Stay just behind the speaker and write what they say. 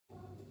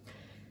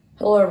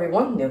Hello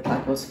everyone, new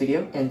calculus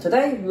video, and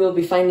today we will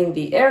be finding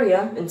the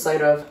area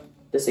inside of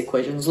this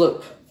equations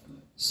loop.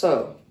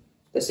 So,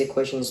 this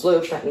equations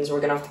loop, that means we're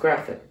gonna have to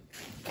graph it.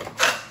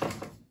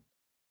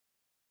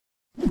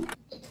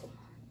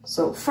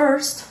 So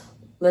first,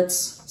 let's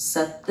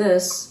set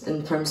this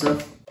in terms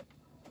of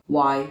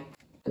y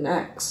and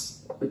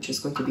x, which is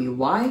going to be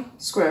y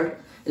squared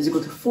is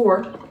equal to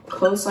 4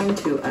 cosine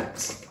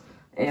 2x.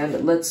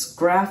 And let's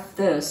graph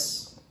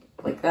this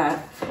like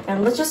that,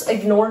 and let's just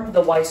ignore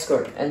the y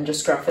squared and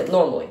just graph it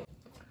normally.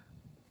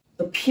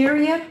 The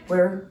period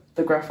where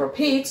the graph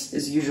repeats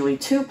is usually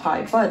 2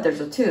 pi, but there's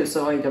a 2,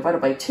 so I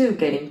divided by 2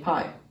 getting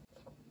pi.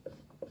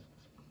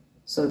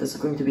 So this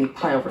is going to be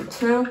pi over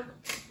 2.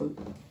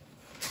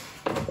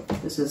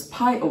 This is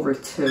pi over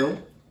 2,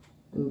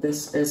 and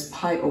this is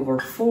pi over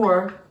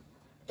 4,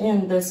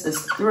 and this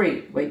is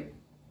 3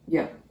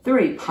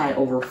 pi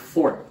over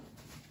 4.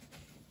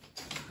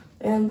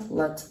 And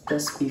let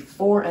this be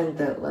 4, and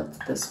then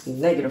let this be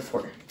negative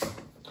 4.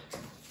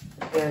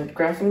 And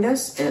graphing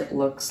this, it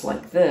looks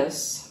like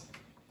this.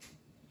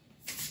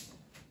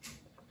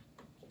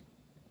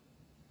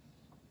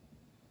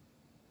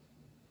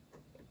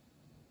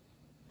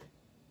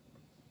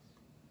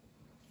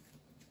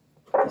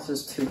 This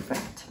is too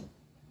fat.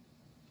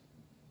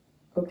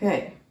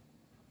 Okay.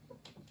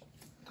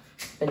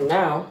 And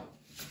now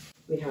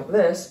we have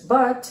this,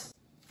 but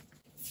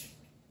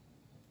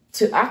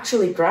to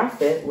actually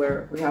graph it,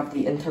 where we have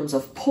the in terms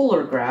of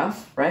polar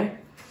graph, right?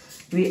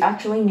 We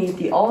actually need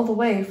the all the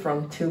way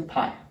from 2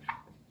 pi.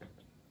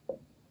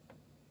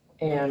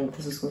 And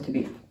this is going to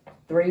be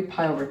 3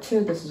 pi over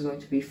 2, this is going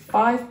to be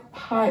 5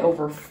 pi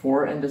over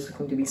 4, and this is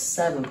going to be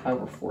 7 pi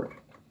over 4.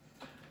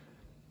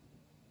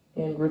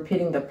 And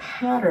repeating the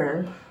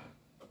pattern,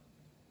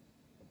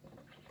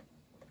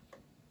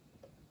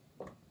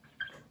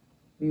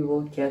 we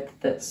will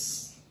get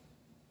this.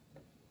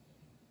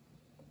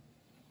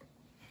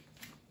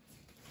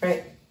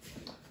 Right?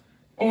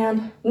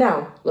 And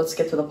now, let's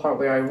get to the part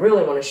where I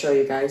really want to show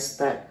you guys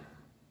that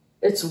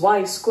it's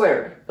y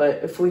squared,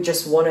 but if we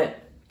just want it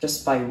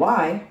just by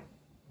y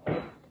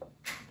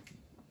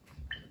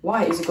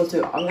is equal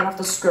to, I'm going to have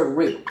to square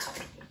root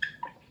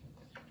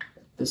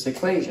this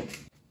equation.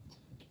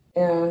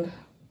 And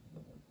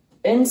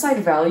inside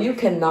value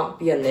cannot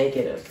be a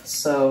negative,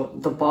 so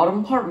the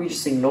bottom part we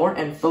just ignore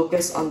and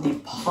focus on the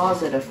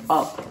positive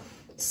up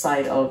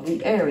side of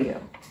the area.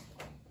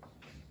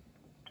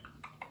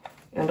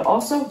 And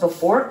also, the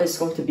 4 is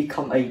going to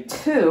become a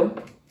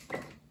 2.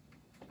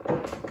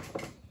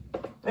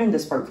 And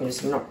this part we can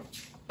just ignore.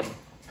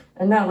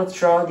 And now let's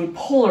draw the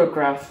polar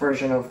graph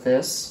version of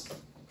this,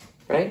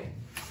 right?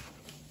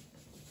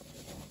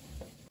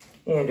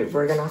 And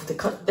we're gonna have to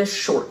cut this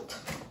short.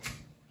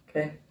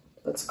 Okay,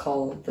 let's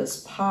call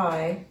this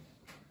pi.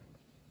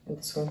 And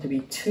it's going to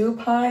be 2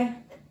 pi,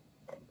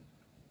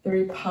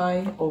 3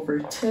 pi over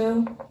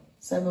 2,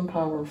 7 pi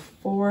over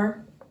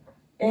 4,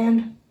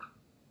 and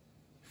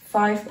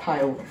 5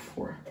 pi over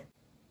 4.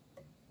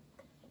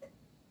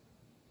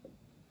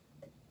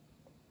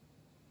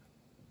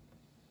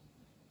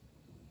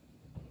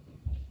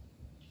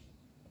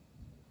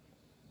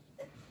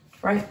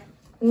 Right,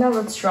 now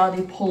let's draw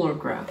the polar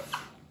graph,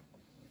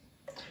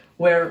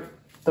 where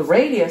the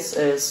radius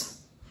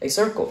is a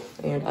circle,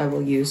 and I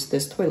will use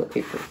this toilet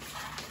paper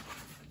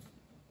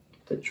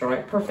to draw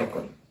it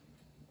perfectly.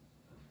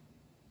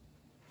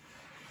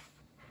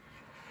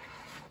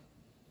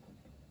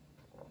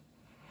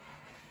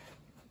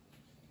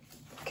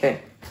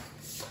 Okay,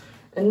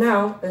 and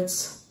now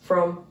it's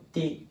from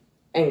the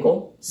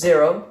angle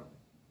 0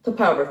 to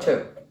pi over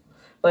 2.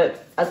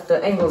 But at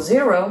the angle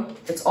 0,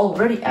 it's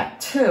already at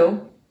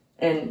 2,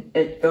 and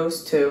it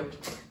goes to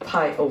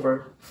pi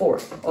over 4.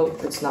 Oh,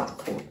 it's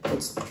not 4,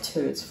 it's 2,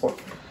 it's 4.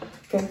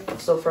 Okay,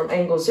 so from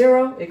angle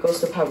 0, it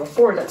goes to pi over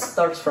 4. That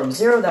starts from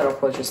 0, that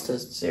approaches to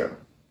 0.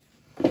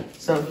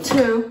 So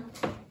 2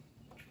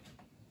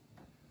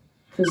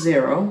 to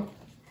 0,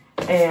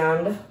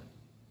 and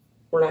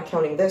we're not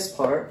counting this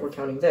part, we're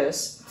counting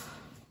this.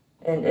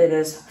 And it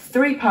is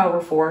 3 pi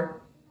over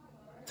 4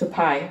 to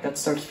pi, that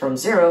starts from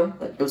 0,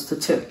 that goes to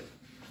 2.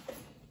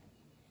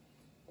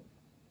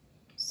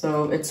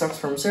 So it starts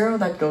from 0,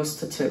 that goes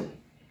to 2.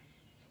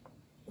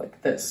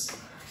 Like this.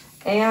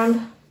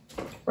 And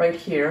right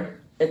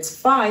here,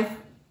 it's pi,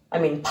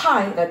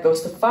 that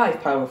goes to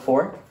 5 pi over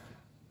 4.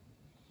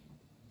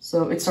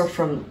 So it starts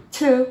from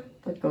 2,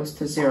 that goes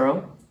to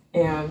 0.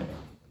 And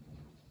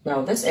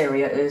now this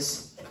area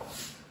is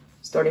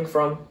starting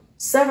from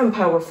 7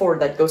 pi over 4,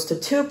 that goes to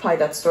 2 pi,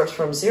 that starts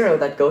from 0,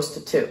 that goes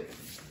to 2.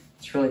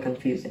 It's really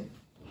confusing.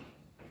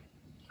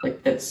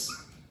 Like this.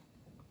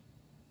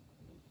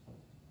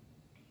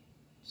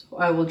 So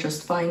I will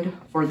just find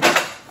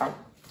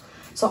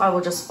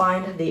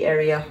the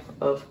area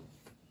of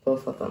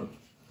both of them.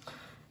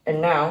 And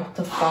now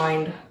to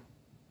find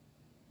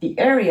the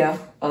area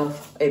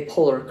of a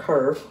polar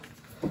curve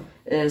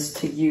is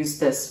to use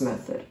this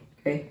method.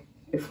 Okay?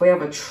 If we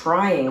have a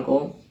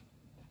triangle,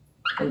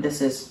 and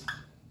this is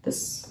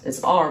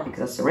r because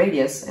that's the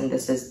radius, and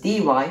this is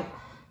dy,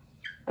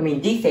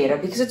 d theta,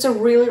 because it's a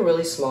really,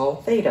 really small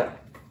theta.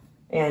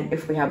 And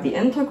if we have the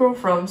integral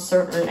from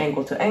certain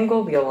angle to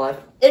angle, we'll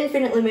have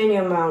infinitely many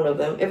amount of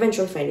them,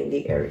 eventually finding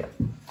the area.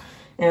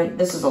 And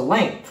this is a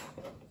length,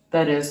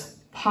 that is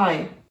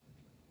pi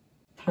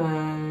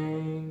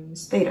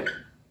times theta.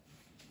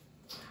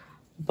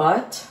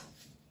 But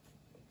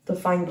to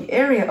find the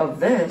area of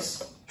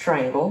this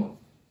triangle,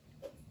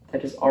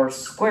 that is r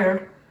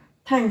squared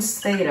times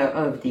theta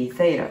of d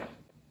theta.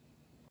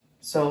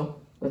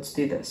 So let's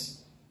do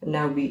this. And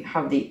now we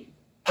have the,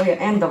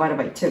 and divided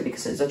by 2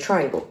 because it's a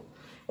triangle.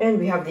 And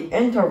we have the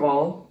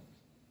interval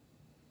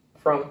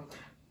from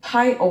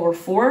pi over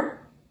 4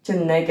 to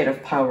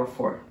negative pi over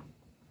 4.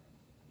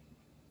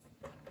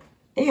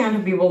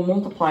 And we will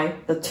multiply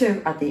the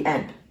 2 at the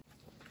end.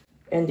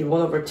 And the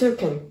 1 over 2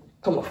 can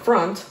come up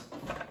front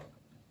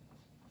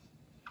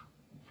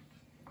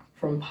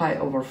from pi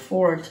over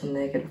 4 to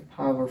negative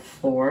pi over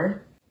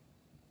 4.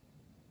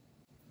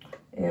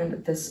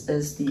 And this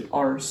is the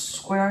r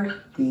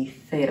squared d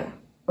theta.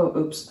 Oh,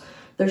 oops.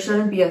 There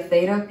shouldn't be a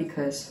theta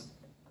because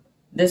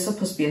this is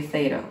supposed to be a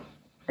theta,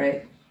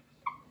 right?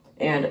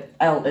 And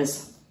L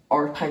is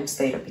r times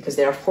theta because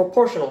they are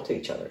proportional to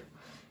each other.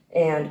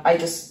 And I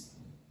just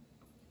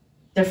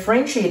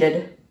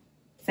differentiated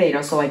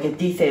theta, so I get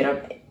d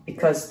theta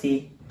because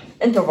the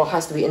interval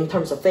has to be in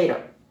terms of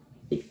theta.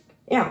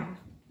 Yeah,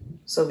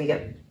 so we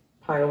get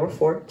pi over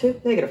 4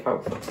 to negative pi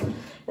over 4.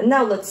 And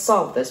now let's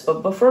solve this,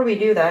 but before we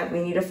do that,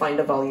 we need to find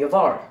the value of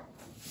r,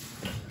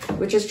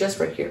 which is just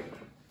right here.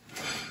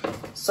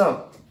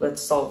 So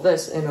let's solve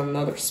this in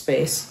another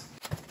space.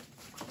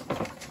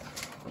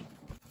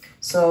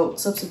 So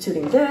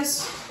substituting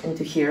this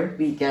into here,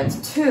 we get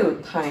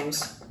 2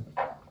 times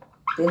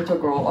the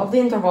integral of the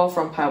interval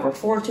from pi over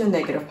 4 to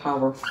negative pi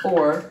over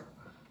 4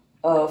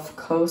 of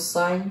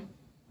cosine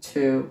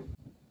 2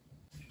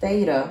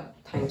 theta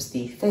times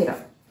d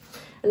theta.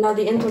 And now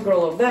the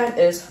integral of that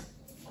is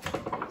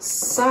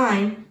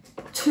sine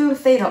 2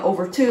 theta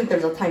over 2.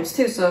 There's a times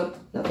 2, so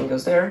nothing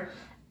goes there.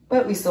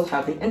 But we still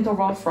have the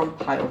interval from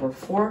pi over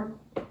 4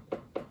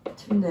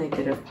 to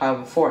negative pi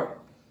over 4.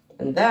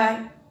 And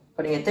that,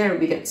 putting it there,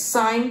 we get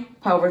sine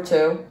pi over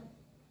 2.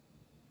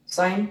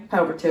 Sine pi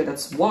over 2,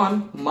 that's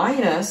 1,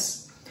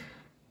 minus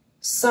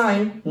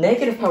sine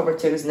negative pi over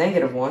 2 is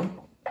negative 1.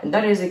 And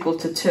that is equal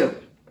to 2.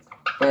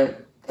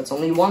 But that's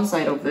only one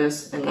side of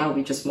this, and now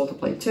we just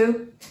multiply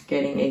 2,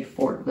 getting a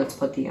 4. Let's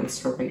put the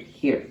answer right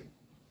here.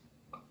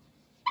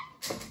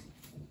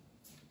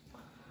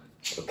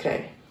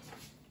 Okay.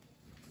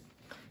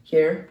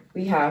 Here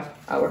we have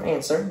our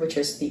answer, which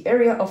is the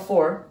area of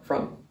 4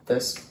 from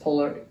this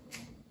polar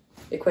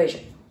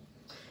equation.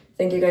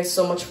 Thank you guys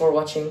so much for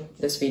watching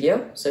this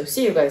video. So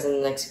see you guys in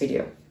the next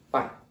video.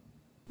 Bye.